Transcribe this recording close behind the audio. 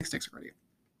Sticks already.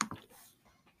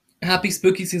 Happy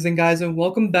spooky season, guys, and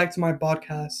welcome back to my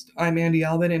podcast. I'm Andy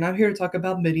Alvin, and I'm here to talk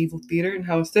about medieval theater and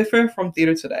how it's different from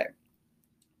theater today.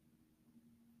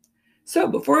 So,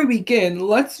 before we begin,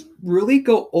 let's really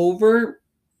go over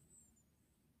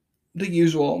the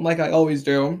usual, like I always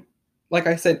do. Like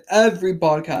I said, every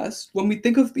podcast, when we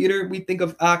think of theater, we think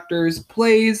of actors,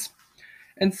 plays,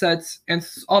 and sets, and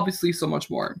obviously so much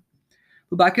more.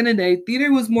 But back in the day,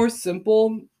 theater was more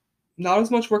simple. Not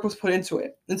as much work was put into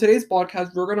it. In today's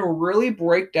podcast, we're going to really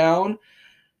break down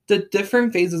the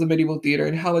different phases of medieval theater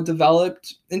and how it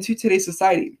developed into today's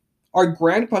society. Our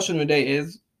grand question of the day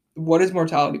is, what is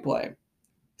mortality play?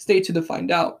 Stay tuned to find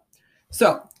out.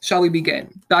 So, shall we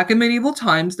begin? Back in medieval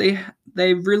times, they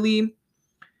really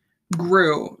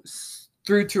grew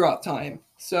throughout time.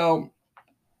 So,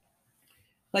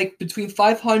 like between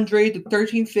 500 to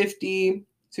 1350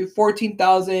 to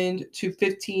 14,000 to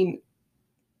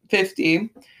 1550,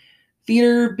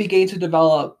 theater began to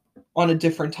develop on a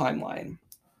different timeline.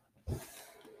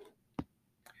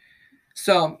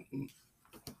 So,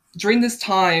 during this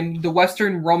time, the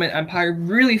Western Roman Empire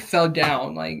really fell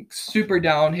down, like super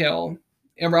downhill,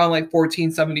 around like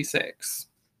 1476. I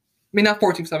mean, not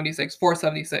 1476,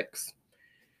 476.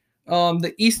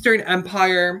 The Eastern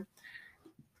Empire,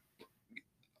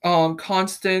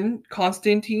 Constantine,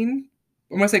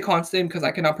 I'm going to say Constant because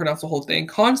I cannot pronounce the whole thing.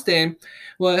 Constant,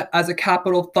 was as a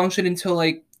capital, functioned until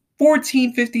like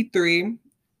 1453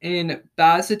 in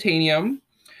Byzantium.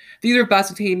 Theater of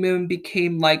Byzantium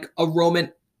became like a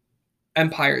Roman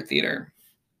Empire theater.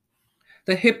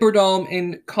 The Hippodrome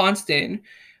in Constance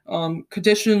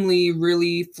traditionally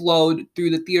really flowed through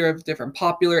the theater of different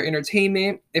popular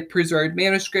entertainment. It preserved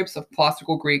manuscripts of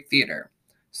classical Greek theater.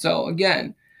 So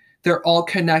again, they're all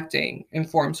connecting in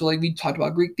form. So like we talked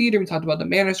about Greek theater, we talked about the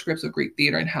manuscripts of Greek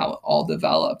theater and how it all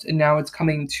developed. And now it's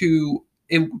coming to,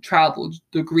 it traveled,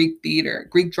 the Greek theater,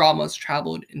 Greek dramas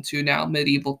traveled into now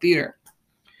medieval theater.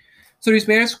 So these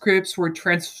manuscripts were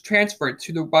transferred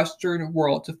to the Western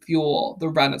world to fuel the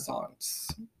Renaissance.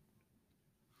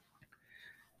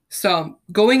 So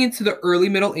going into the early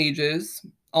Middle Ages,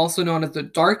 also known as the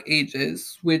Dark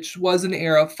Ages, which was an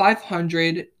era of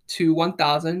 500 to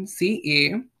 1000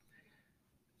 CE.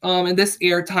 In this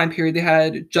era time period, they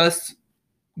had just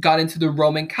got into the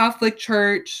Roman Catholic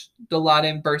Church, the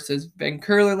Latin versus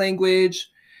vernacular language.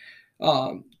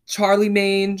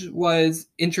 Charlemagne was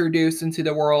introduced into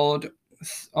the world,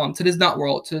 to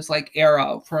this like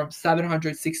era from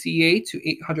 768 to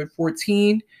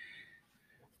 814.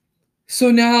 So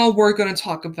now we're going to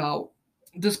talk about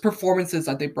these performances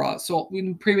that they brought. So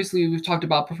previously we've talked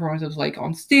about performances like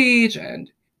on stage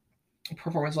and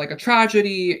performance like a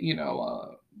tragedy,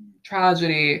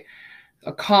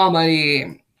 a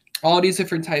comedy, all these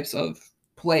different types of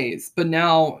plays. But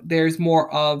now there's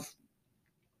more of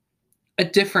a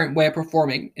different way of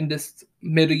performing in this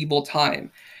medieval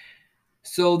time.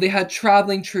 So they had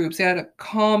traveling troops, they had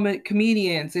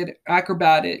comedians, they had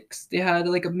acrobatics, they had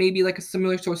maybe a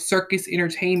similar to a circus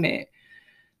entertainment.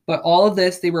 But all of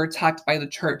this, they were attacked by the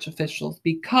church officials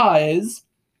because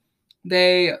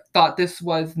they thought this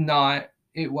was not,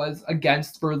 it was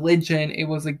against religion, it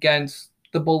was against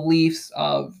the beliefs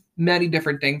of many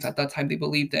different things at that time they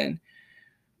believed in.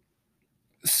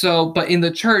 So, but in the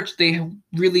church, they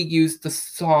really used the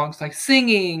songs like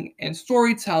singing and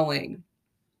storytelling.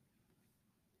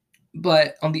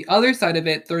 But on the other side of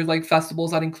it, there's like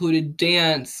festivals that included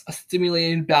dance, a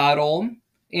stimulated battle,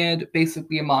 and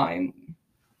basically a mime.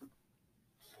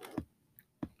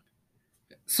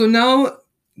 So now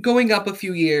going up a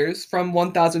few years from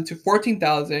 1000 to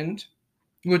 14,000,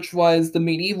 which was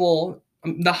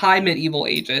the high medieval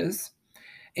ages.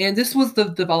 And this was the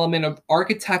development of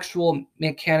architectural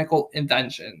mechanical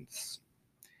inventions.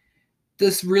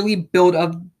 This really built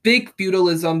a big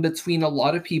feudalism between a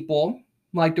lot of people.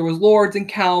 Like there was lords and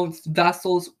counts,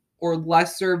 vassals or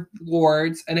lesser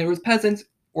lords, and it was peasants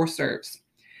or serfs.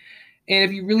 And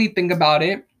if you really think about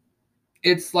it,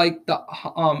 it's like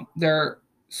their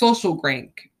social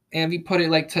rank. And if you put it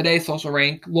like today's social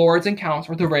rank, lords and counts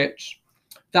are the rich.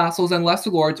 Vassals and lesser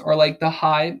lords are like the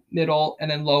high, middle,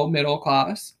 and then low middle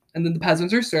class. And then the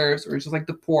peasants or serfs are just like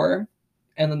the poor,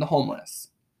 and then the homeless.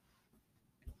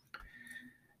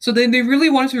 So then they really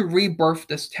wanted to rebirth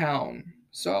this town.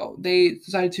 So they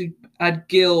decided to add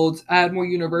guilds, add more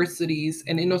universities,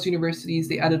 and in those universities,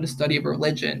 they added a study of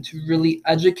religion to really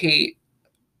educate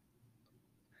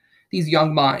these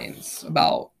young minds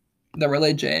about the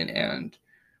religion and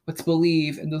what to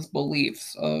believe and those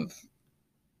beliefs of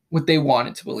what they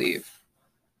wanted to believe.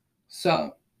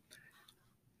 So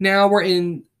now we're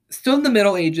still in the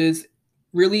Middle Ages,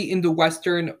 really in the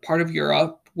western part of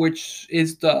Europe, which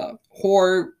is the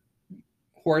Horse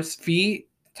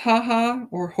Vitaja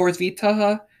or Horse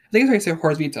Vitaja. I think it's how you say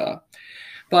Horse Vita.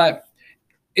 But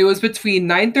it was between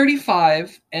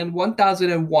 935 and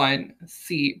 1001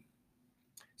 C.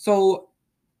 So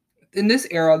in this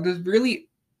era, there's really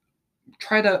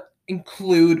try to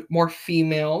include more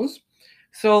females.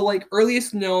 So like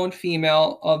earliest known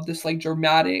female of this like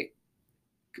dramatic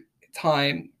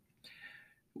time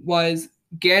was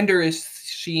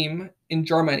Gandersheim in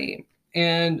Germany,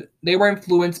 and they were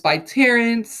influenced by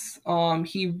Terence.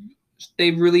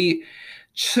 They really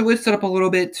twisted it up a little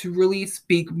bit to really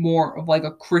speak more of like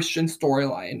a Christian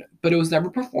storyline, but it was never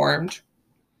performed,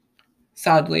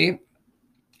 sadly.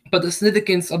 But the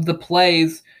significance of the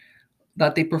plays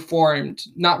that they performed,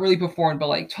 not really performed, but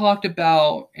like talked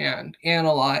about and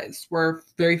analyzed, were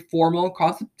very formal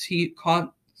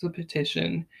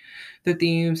consultation. The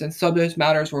themes and subject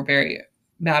matters were very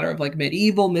matter of like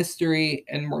medieval mystery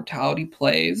and mortality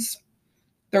plays.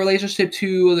 The relationship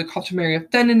to the customary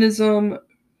of feminism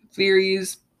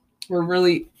theories were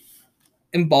really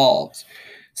involved.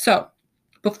 So,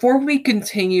 before we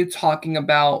continue talking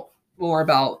about more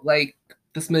about like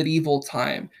this medieval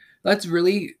time, let's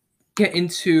really get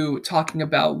into talking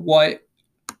about what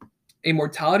a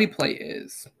mortality play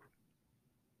is.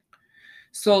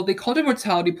 So they called it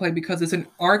mortality play because it's an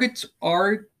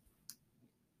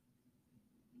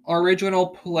original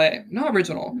play, not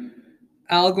original,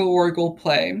 allegorical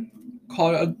play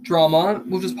called a drama,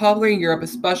 which was popular in Europe,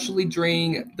 especially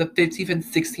during the 15th and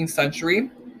 16th century,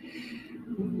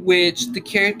 which the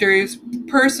characters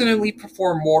personally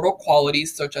perform mortal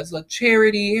qualities such as a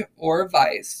charity or a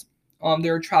vice.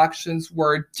 Their attractions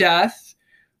were death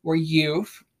or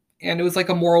youth, and it was like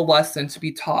a moral lesson to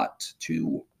be taught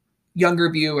to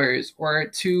younger viewers or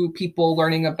to people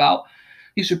learning about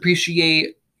you should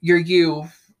appreciate your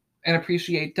youth and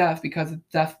appreciate death because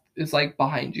death is like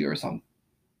behind you or something.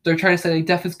 They're trying to say like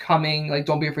death is coming, like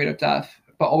don't be afraid of death,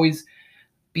 but always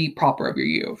be proper of your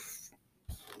youth.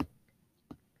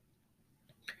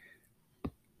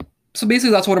 So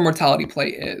basically that's what a mortality play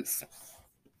is,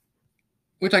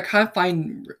 which I kind of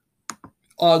find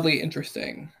oddly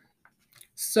interesting.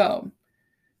 So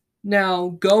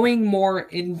now going more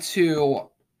into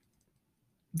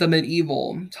the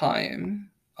medieval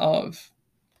time of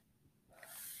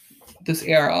this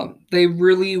era, they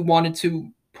really wanted to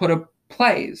put up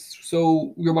plays.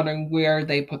 So you're wondering where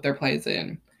they put their plays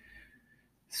in.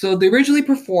 So they originally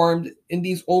performed in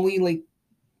these only like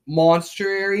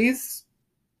monasteries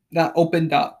that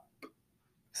opened up.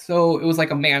 So it was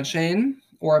like a mansion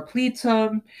or a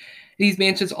pleta. These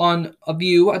mansions on a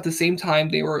view at the same time.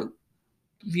 They were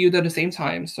viewed at the same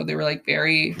time. So they were like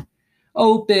very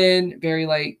open, very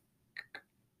like,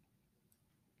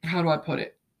 how do I put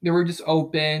it? They were just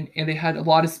open and they had a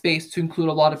lot of space to include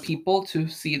a lot of people to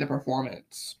see the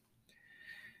performance.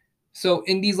 So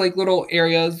in these like little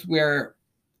areas where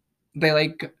they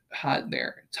like had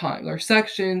their time, their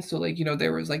sections. So like,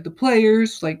 there was like the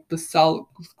players, like the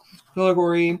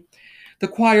allegory, the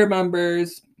choir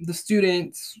members, the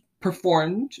students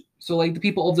performed. So like the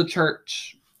people of the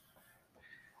church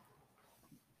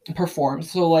performed.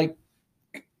 So like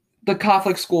the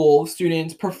Catholic school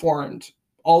students performed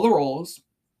all the roles.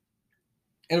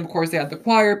 And of course, they had the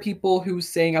choir people who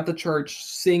sang at the church,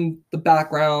 sing the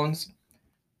backgrounds,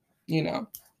 They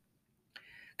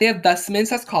have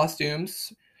vestments as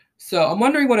costumes. So I'm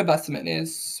wondering what a vestment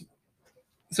is.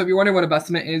 So if you're wondering what a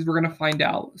vestment is, we're going to find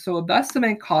out. So a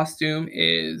vestment costume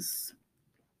is,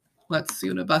 let's see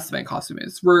what a vestment costume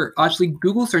is. We're actually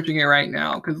Google searching it right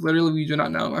now because literally we do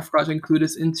not know. I forgot to include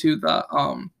this into the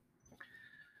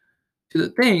to the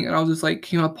thing, and I was just like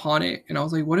came upon it, and I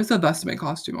was like, what is a vestment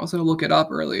costume? I was gonna look it up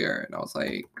earlier, and I was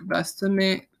like,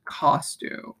 vestment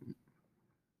costume.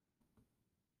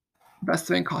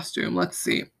 Vestment costume. Let's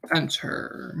see.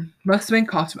 Enter. Vestment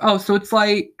costume. Oh, so it's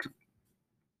like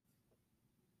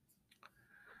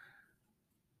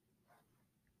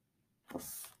I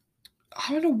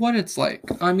don't know what it's like.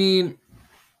 I mean,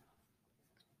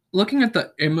 looking at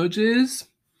the images,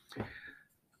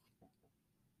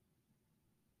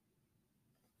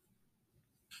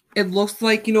 it looks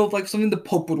like, like something the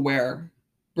Pope would wear,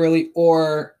 really,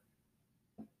 or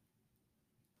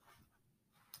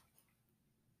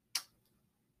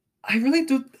I really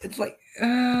do. It's like,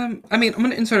 I mean, I'm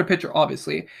gonna insert a picture,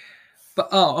 obviously,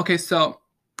 but okay. So,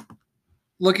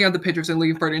 looking at the pictures and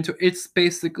looking further into it, it's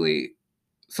basically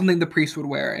something the priest would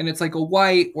wear, and it's like a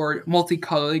white or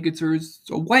multicolored. Like there's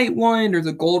a white one, there's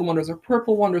a gold one, there's a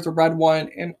purple one, there's a red one,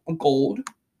 and a gold.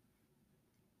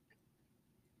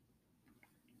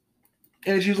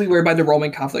 And it's usually worn by the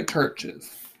Roman Catholic churches.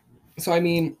 So I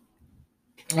mean,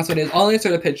 That's what it is. I'll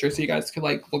insert a picture so you guys can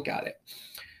like look at it.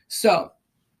 So,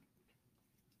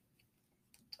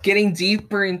 getting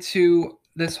deeper into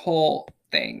this whole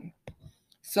thing.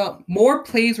 So, more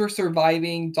plays were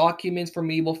surviving. Documents from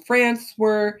medieval France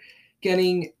were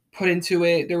getting put into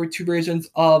it. There were two versions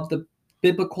of the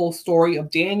biblical story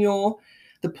of Daniel.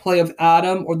 The play of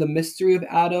Adam, or the mystery of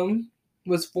Adam,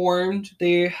 was formed.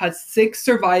 They had 6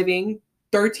 surviving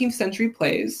 13th century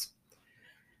plays,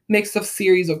 mix of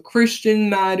series of Christian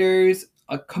matters,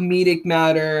 a comedic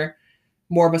matter,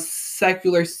 more of a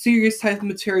secular serious type of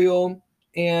material,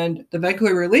 and the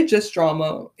vehicular religious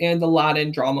drama and the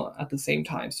Latin drama at the same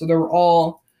time. So there were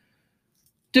all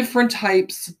different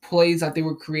types of plays that they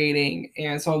were creating,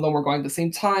 and some of them were going at the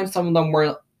same time, some of them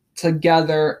were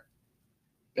together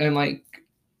and like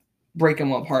breaking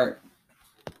them apart.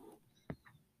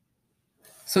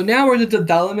 So now we're the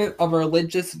development of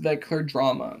religious vehicular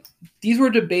drama. These were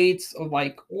debates of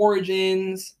like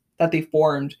origins that they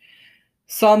formed.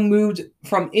 Some moved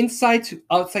from inside to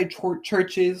outside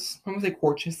churches. I'm gonna say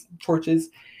churches.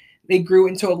 They grew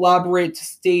into elaborate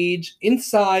stage.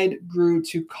 Inside grew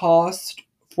to cost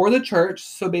for the church.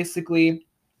 So basically,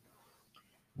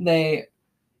 if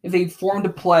they formed a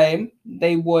play,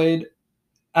 they would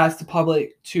ask the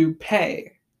public to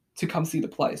pay to come see the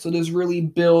play. So this really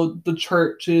build the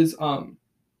church's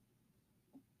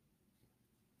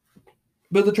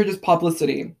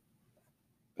publicity.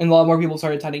 And a lot more people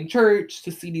started attending church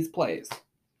to see these plays.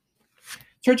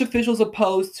 Church officials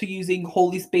opposed to using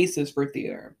holy spaces for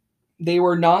theater. They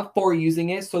were not for using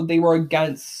it, so they were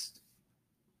against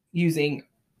using.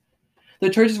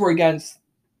 The churches were against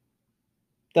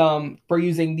them for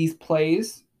using these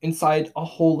plays inside a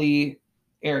holy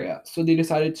area. So they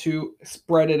decided to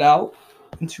spread it out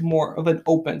into more of an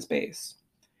open space.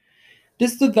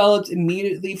 This developed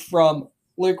immediately from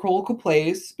lyrical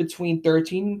plays between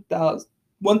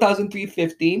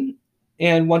 1350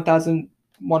 and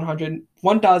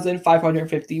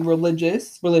 1550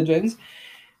 religions,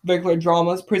 vehicular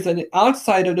dramas presented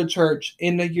outside of the church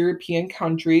in the European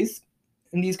countries.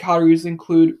 And these categories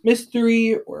include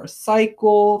mystery or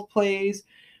cycle plays,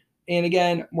 and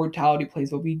again, mortality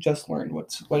plays, but we just learned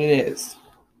what it is.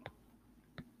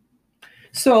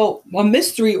 So a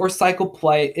mystery or cycle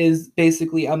play is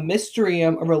basically a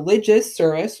mysterium, a religious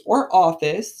service or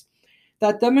office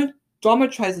that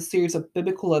dramatizes a series of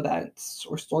biblical events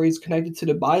or stories connected to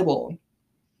the Bible.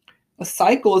 A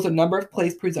cycle is a number of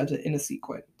plays presented in a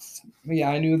sequence.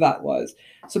 Yeah, I knew that was.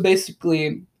 So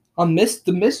basically,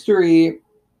 the mystery,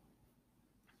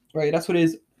 right, that's what it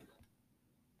is.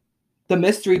 The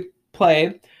mystery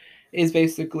play is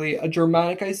basically a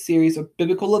dramatized series of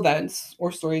biblical events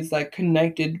or stories that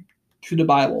connected to the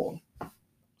Bible.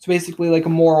 So basically like a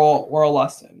moral or a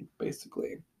lesson,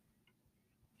 basically.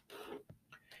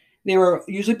 They were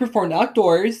usually performed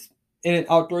outdoors in an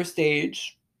outdoor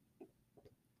stage.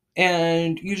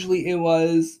 And usually it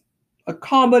was a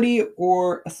comedy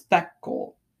or a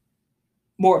spectacle.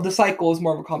 The cycle is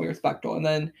more of a comedy or spectacle. And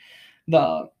then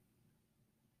the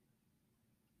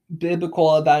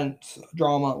biblical event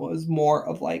drama was more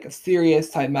of like a serious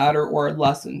type matter or a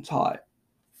lesson taught.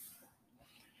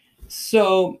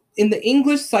 So in the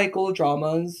English cycle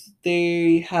dramas,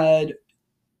 they had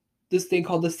this thing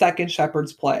called the Second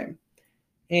Shepherd's Play.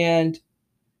 And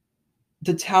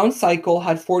the town cycle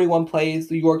had 41 plays.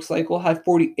 The York cycle had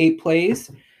 48 plays.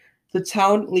 The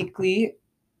town Leakley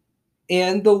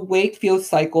and the Wakefield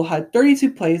cycle had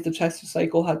 32 plays. The Chester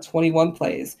cycle had 21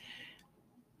 plays.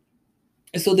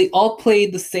 And so they all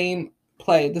played the same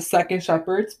play, the Second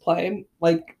Shepherd's Play,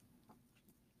 like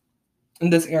in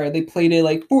this era. They played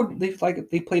it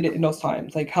they played it in those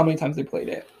times, like how many times they played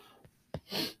it.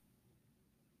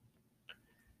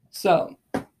 So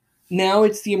now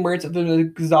it's the emergence of an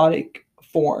exotic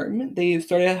form. They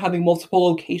started having multiple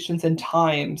locations and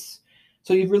times.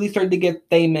 So you really started to get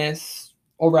famous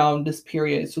around this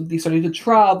period. So they started to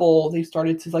travel. They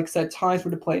started to like set times for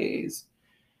the plays.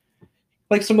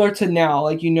 Like similar to now,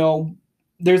 like, you know,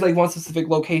 there's like one specific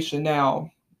location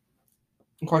now.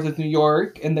 Of course, it's New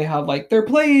York, and they have like their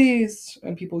plays,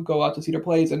 and people go out to see their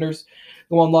plays, and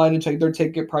go online and check their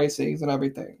ticket pricings and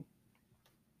everything.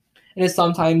 And it's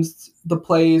sometimes the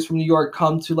plays from New York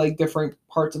come to like different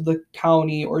parts of the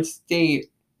county or state,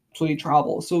 so they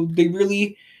travel. So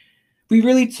we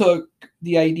really took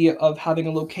the idea of having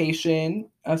a location,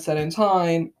 a set in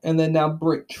time, and then now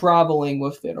traveling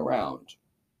with it around.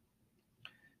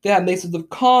 They had mixes of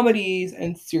comedies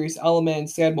and serious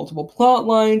elements. They had multiple plot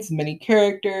lines, many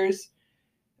characters.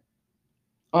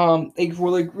 They were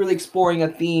like really exploring a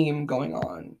theme going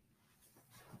on.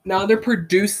 now they're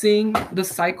producing the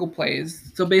cycle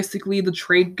plays. So basically the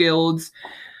trade guilds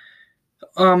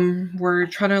were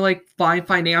trying to like find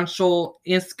financial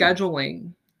and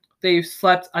scheduling. They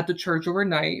slept at the church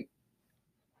overnight.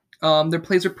 Their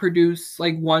plays are produced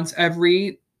like once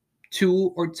every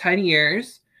 2 or 10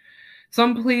 years.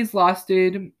 Some plays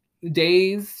lasted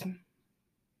days,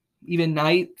 even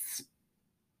nights.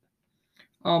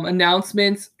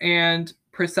 Announcements and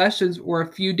processions were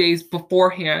a few days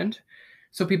beforehand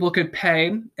so people could pay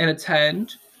and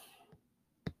attend.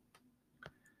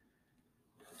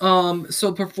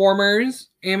 So performers,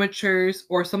 amateurs,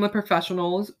 or some of the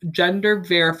professionals, gender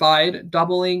verified,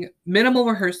 doubling minimal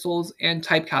rehearsals and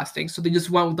typecasting. So they just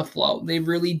went with the flow. They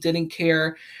really didn't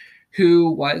care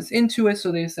who was into it.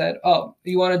 So they said, oh,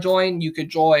 you want to join? You could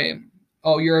join.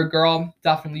 Oh, you're a girl?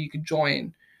 Definitely you could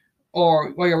join.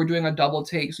 Or, oh yeah, we're doing a double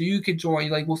take. So you could join.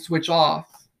 Like, we'll switch off.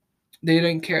 They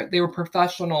didn't care. They were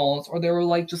professionals, or they were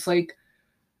like just like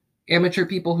amateur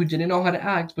people who didn't know how to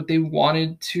act, but they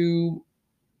wanted to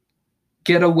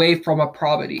get away from a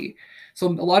probity. So a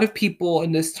lot of people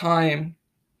in this time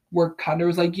were kind of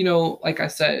was like, like I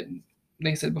said,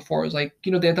 they said before, it was like,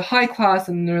 they had the high class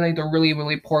and they're like the really,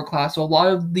 really poor class. So a lot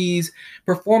of these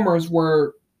performers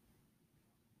were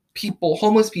people,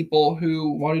 homeless people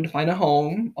who wanted to find a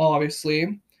home,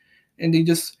 obviously, and they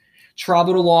just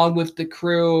traveled along with the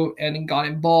crew and got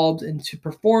involved into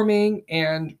performing,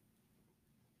 and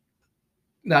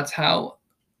that's how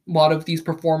a lot of these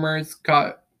performers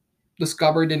got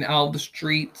discovered and out of the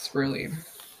streets, really.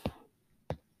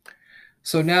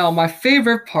 So now my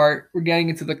favorite part, we're getting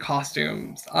into the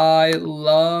costumes. I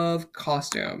love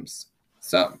costumes.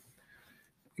 So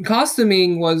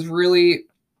costuming was really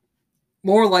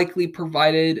more likely they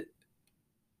provided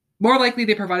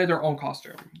their own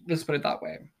costume. Let's put it that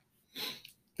way.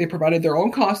 They provided their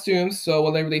own costumes, so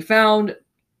whatever they found,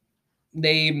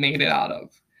 they made it out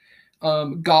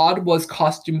of. God was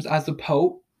costumes as a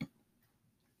pope.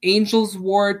 Angels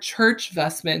wore church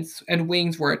vestments and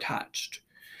wings were attached.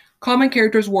 Common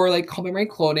characters wore like customary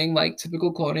clothing, like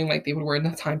typical clothing like they would wear in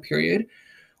that time period.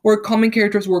 Or common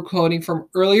characters wore clothing from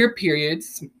earlier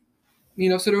periods.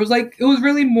 So there was like, it was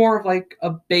really more of like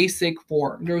a basic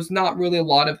form. There was not really a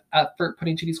lot of effort put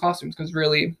into these costumes because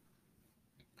really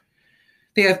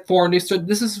they had form. So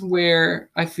this is where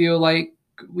I feel like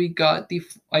we got the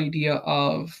idea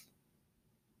of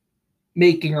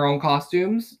making our own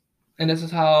costumes. And this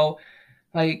is how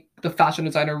like the fashion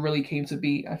designer really came to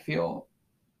be. I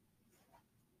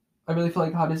really feel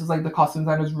like how this is like the costume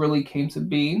designers really came to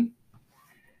be.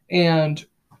 And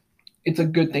it's a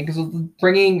good thing because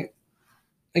bringing,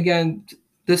 again,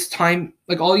 this time,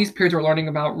 like all these periods we're learning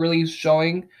about really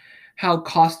showing how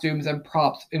costumes and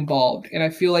props involved. And I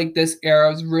feel like this era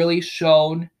has really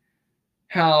shown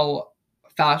how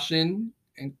fashion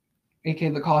and aka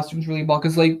the costumes really involved,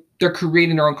 because like they're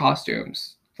creating their own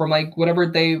costumes from like whatever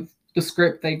the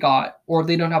script they got, or if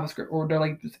they don't have a script, or they're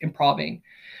like just improving.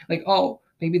 Like, oh,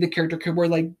 maybe the character could wear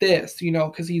like this,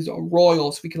 because he's a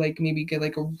royal, so we could like maybe get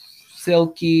like a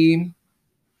silky,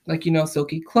 like,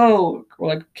 silky cloak or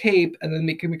like a cape, and then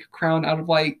make a crown out of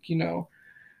like,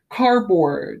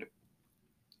 cardboard.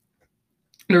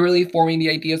 They're really forming the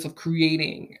ideas of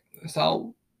creating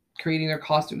their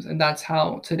costumes. And that's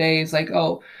how today is like,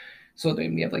 oh, so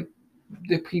then we have like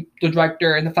the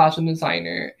director and the fashion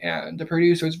designer and the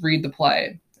producers read the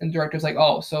play, and the director's like,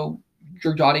 oh, so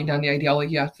you're jotting down the idea,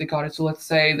 like, yes, they got it. So let's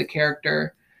say the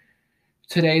character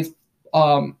today's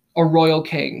a royal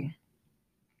king.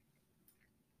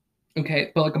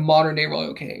 Okay, but like a modern day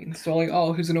royal king. So like,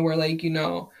 oh, who's gonna wear like,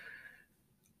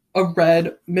 a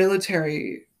red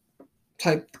military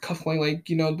type cufflink, like,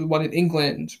 the one in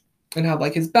England, and have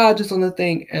like his badges on the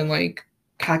thing and like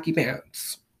khaki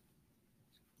pants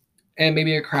and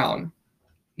maybe a crown.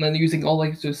 And then using all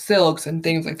like those silks and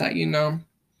things like that,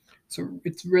 So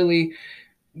it's really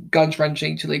gut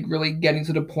wrenching to like really getting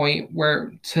to the point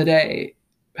where today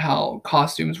how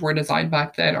costumes were designed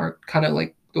back then are kind of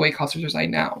like the way costumes are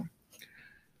designed now.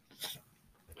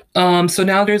 So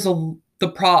now there's the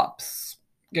props.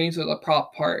 Getting to the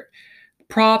prop part.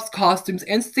 Props, costumes,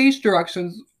 and stage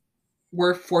directions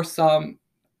were for some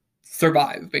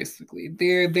survive, basically.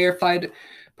 Their verified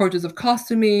approaches of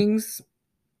costumings.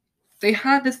 They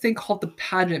had this thing called the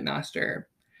pageant master,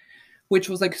 which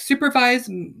was like supervised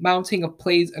mounting of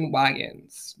plays and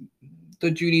wagons.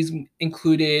 The duties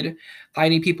included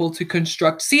finding people to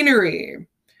construct scenery,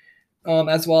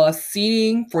 as well as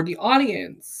seating for the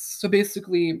audience. So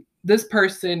basically, this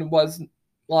person was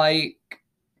like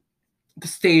the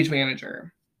stage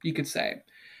manager, you could say.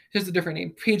 Just a different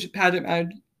name.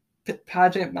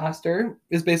 Pageant master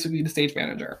is basically the stage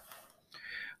manager.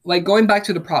 like going back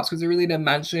to the props, because I really didn't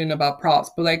mention about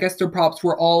props, but I guess their props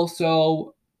were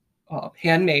also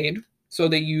handmade. So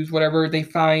they use whatever they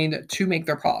find to make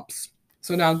their props.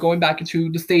 So now going back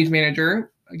into the stage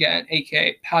manager, again,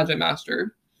 aka pageant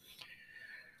master.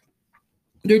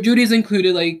 Their duties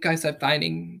included, like I said,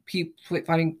 finding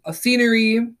a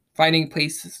scenery, finding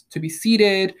places to be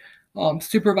seated,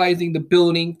 supervising the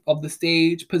building of the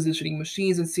stage, positioning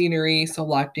machines and scenery,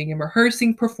 selecting and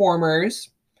rehearsing performers,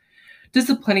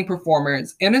 disciplining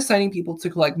performers, and assigning people to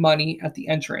collect money at the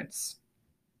entrance.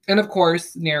 And of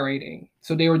course, narrating.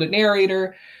 So they were the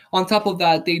narrator. On top of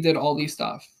that, they did all these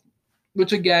stuff,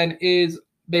 which again is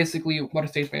basically what a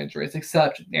stage manager is,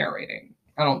 except narrating.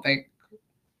 I don't think.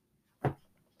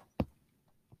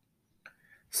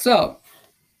 So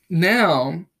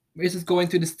now it's just going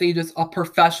through the stages of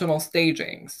professional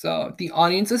staging. So the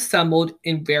audience assembled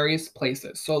in various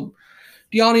places. So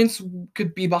the audience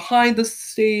could be behind the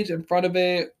stage, in front of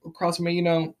it, across from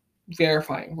it,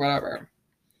 verifying, whatever.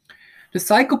 The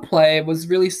cycle play was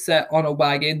really set on a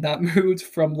wagon that moved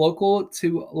from local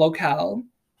to locale.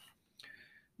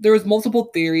 There was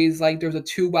multiple theories, like there was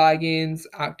 2 wagons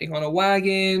acting on a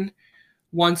wagon.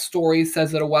 One story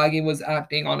says that a wagon was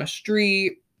acting on a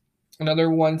street.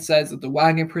 Another one says that the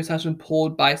wagon procession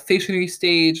pulled by a stationary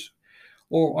stage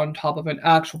or on top of an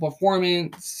actual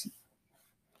performance.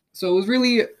 So it was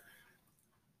really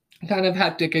kind of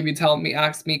hectic if you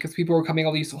ask me, because people were coming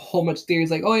up with these whole much theories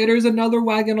like, oh yeah, there's another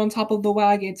wagon on top of the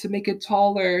wagon to make it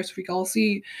taller so we can all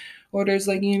see. Or there's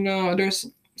like, there's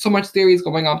so much theories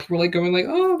going on. People were like going like,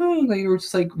 oh no, like it was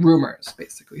just like rumors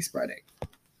basically spreading.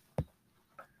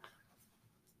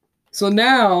 So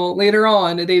now, later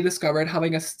on, they discovered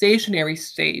having a stationary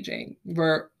staging,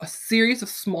 where a series of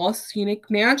small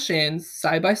scenic mansions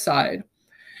side by side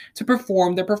to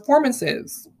perform their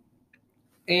performances.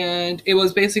 And it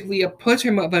was basically a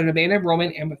portrait of an abandoned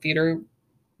Roman amphitheater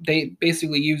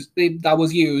that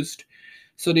was used.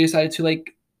 So they decided to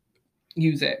like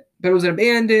use it. But it was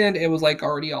abandoned, it was like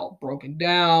already all broken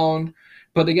down.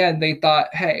 But again, they thought,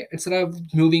 hey, instead of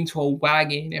moving to a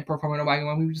wagon and performing a wagon,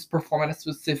 why don't we just perform at a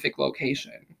specific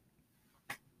location?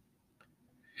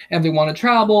 And if they want to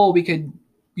travel, we could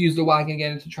use the wagon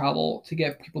again to travel to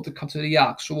get people to come to the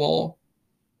actual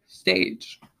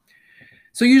stage.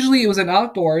 So usually it was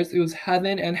outdoors. It was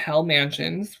Heaven and Hell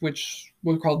Mansions, which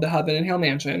were called the Heaven and Hell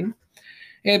Mansion.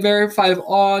 It had verified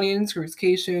audience,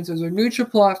 verifications. There was a neutral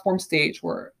platform stage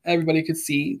where everybody could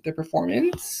see the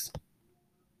performance.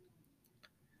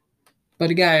 But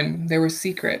again, there were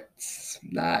secrets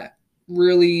that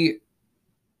really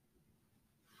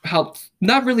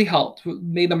not really helped,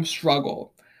 made them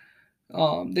struggle.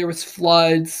 There was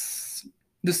floods.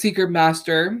 The secret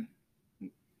master,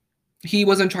 he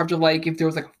was in charge of like, if there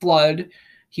was like a flood,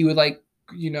 he would like,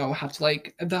 have to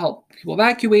like help people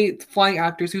evacuate. Flying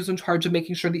actors, he was in charge of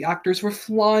making sure the actors were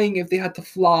flying if they had to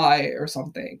fly or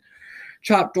something.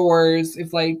 Trapdoors,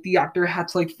 if like the actor had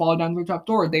to like fall down the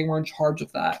trapdoor, they were in charge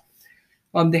of that.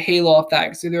 The halo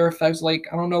effects. So there are effects like,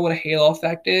 I don't know what a halo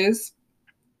effect is.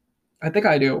 I think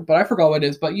I do, but I forgot what it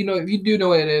is. But if you do know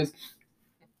what it is,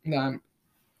 then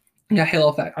yeah, halo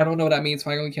effect. I don't know what that means,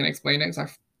 so I really can't explain it. I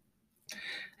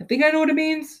think I know what it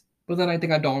means, but then I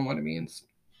think I don't know what it means.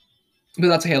 But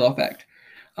that's a halo effect.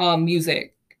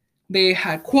 Music. They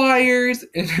had choirs,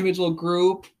 individual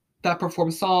group that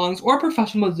performed songs, or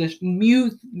professional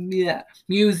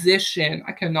musician.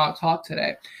 I cannot talk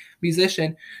today.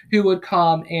 Musician who would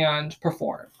come and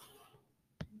perform.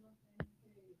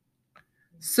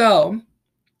 So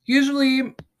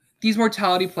usually these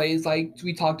mortality plays, like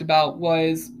we talked about,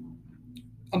 was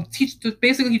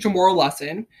basically teach a moral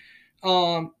lesson.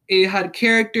 It had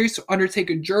characters to undertake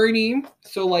a journey.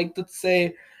 So like, let's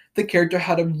say the character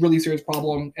had a really serious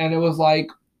problem and it was like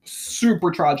super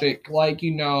tragic. Like,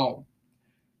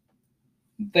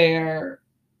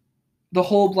 the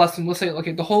whole lesson, let's say,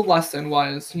 okay, the whole lesson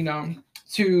was,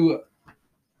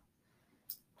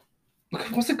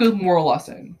 what's a good moral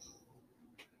lesson?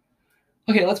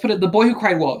 Okay, let's put it, The Boy Who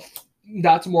Cried Wolf.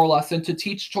 That's a moral lesson, to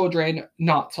teach children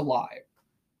not to lie.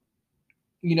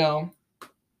 So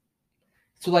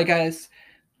like, guys,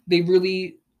 they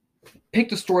really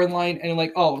picked a storyline and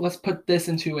like, oh, let's put this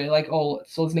into it. Like, oh,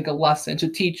 so let's make a lesson to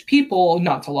teach people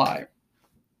not to lie.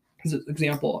 As an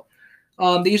example.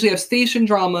 They usually have station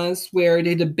dramas where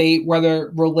they debate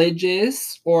whether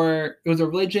religious or it was a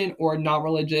religion or not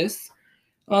religious.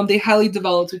 They highly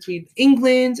developed between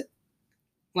England,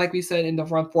 like we said, in the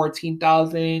from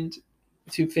 14,000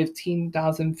 to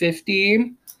 15,050.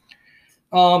 It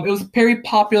was very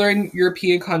popular in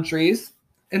European countries.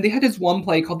 And they had this one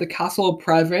play called The Castle of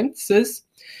Prevences,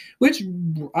 which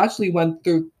actually went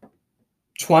through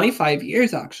 25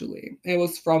 years, actually. It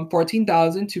was from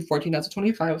 14,000 to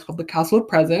 14,025. It was called The Castle of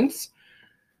Presents.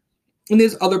 And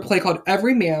there's other play called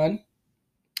Every Man,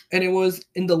 and it was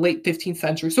in the late 15th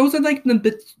century. So it was like a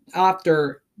bit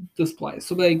after this play.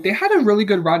 So like they had a really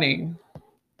good running.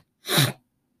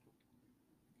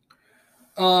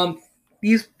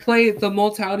 These plays, the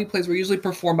mortality plays, were usually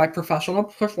performed by professional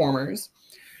performers.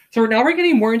 So now we're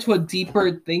getting more into a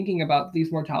deeper thinking about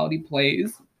these mortality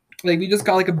plays. Like we just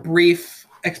got like a brief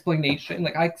explanation,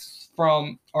 like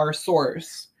from our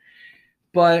source.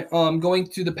 But going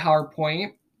to the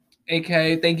PowerPoint,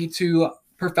 aka thank you to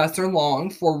Professor Long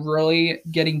for really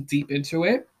getting deep into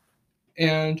it.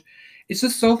 And it's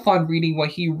just so fun reading what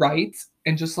he writes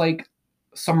and just like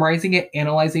summarizing it,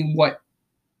 analyzing what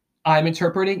I'm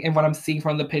interpreting and what I'm seeing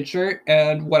from the picture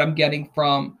and what I'm getting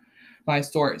from my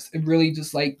source. It really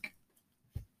just like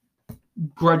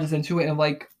grudges into it and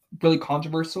like really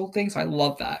controversial things. So I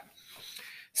love that.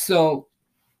 So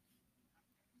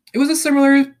it was a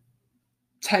similar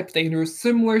type thing. There was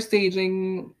similar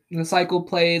staging, the cycle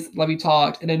plays, Levy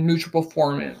talked, and then neutral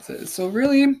performances. So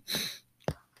really,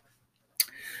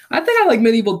 I think I like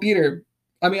medieval theater.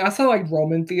 I mean, I still like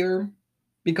Roman theater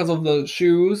because of the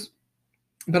shoes.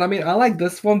 But I mean, I like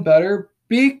this one better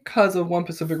because of one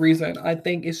specific reason. I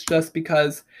think it's just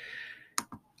because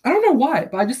I don't know why,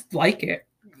 but I just like it.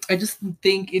 I just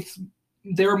think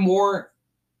they're more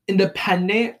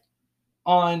independent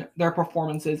on their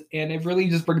performances, and it really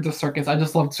just brings the circus. I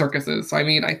just love circuses. So I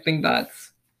mean, I think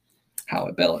that's how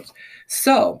it builds.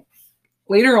 So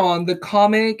later on, the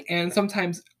comic and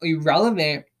sometimes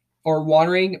irrelevant or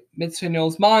wandering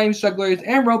Mitsunil's mimes, jugglers,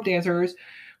 and rope dancers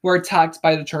were attacked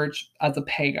by the church as a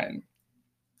pagan.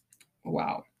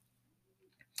 Wow.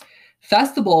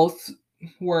 Festivals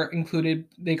were included,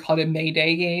 they called it May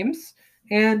Day games,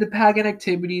 and the pagan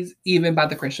activities even by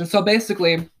the Christians. So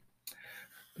basically,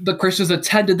 the Christians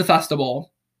attended the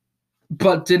festival,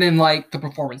 but didn't like the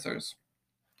performances.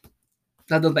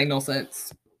 That doesn't make no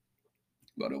sense.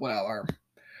 But whatever.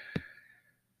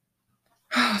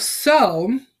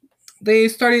 So, they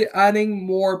started adding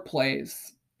more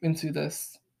plays into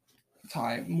this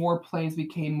time. More plays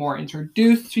became more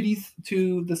introduced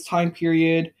to this time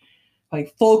period,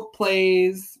 like folk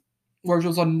plays, which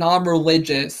was a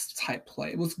non-religious type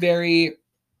play. It was very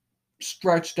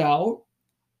stretched out.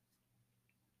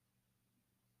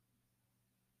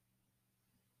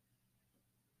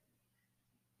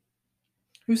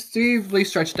 It was really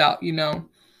stretched out, you know.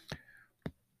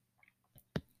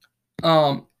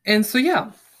 And so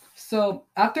yeah. So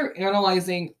after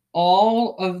analyzing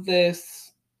all of this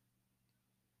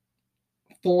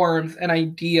forms and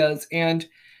ideas and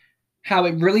how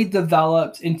it really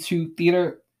developed into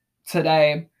theater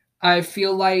today, I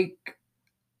feel like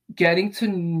getting to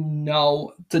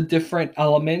know the different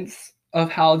elements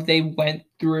of how they went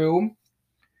through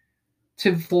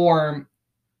to form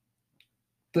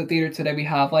the theater today we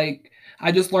have. Like,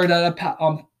 I just learned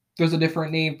that there's a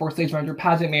different name for stage manager,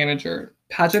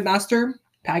 pageant master,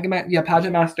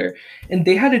 pageant master, and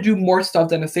they had to do more stuff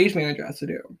than a stage manager has to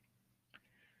do.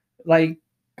 Like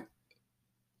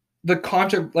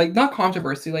not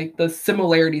controversy, like the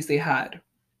similarities they had.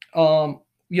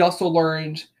 We also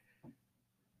learned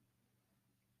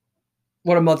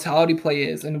what a mortality play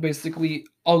is, and basically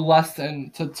a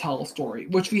lesson to tell a story,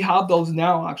 which we have those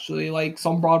now actually. Like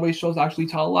some Broadway shows actually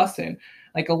tell a lesson.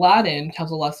 Like Aladdin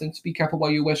tells a lesson to be careful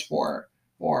what you wish for,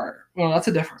 or well, that's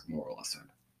a different moral lesson.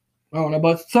 I don't know,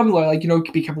 but similar, like, you know,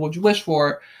 be careful what you wish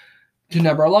for, to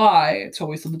never lie, to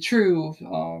always tell the truth.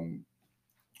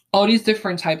 All these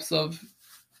different types of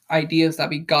ideas that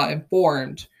we got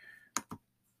informed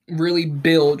really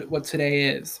build what today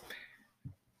is.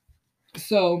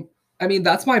 So, I mean,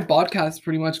 that's my podcast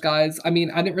pretty much, guys. I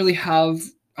mean, I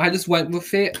just went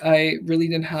with it. I really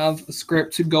didn't have a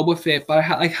script to go with it, but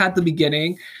I had the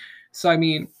beginning. So, I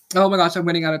mean, oh my gosh, I'm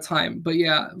running out of time. But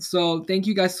yeah, so thank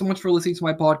you guys so much for listening to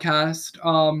my podcast.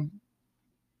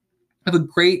 Have a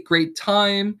great, great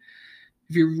time.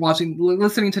 If you're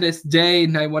listening to this day,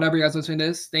 night, whatever you guys are listening to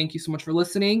this, thank you so much for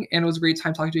listening. And it was a great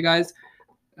time talking to you guys.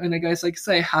 And I guys like to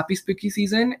say happy spooky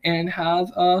season and have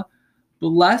a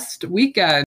blessed weekend.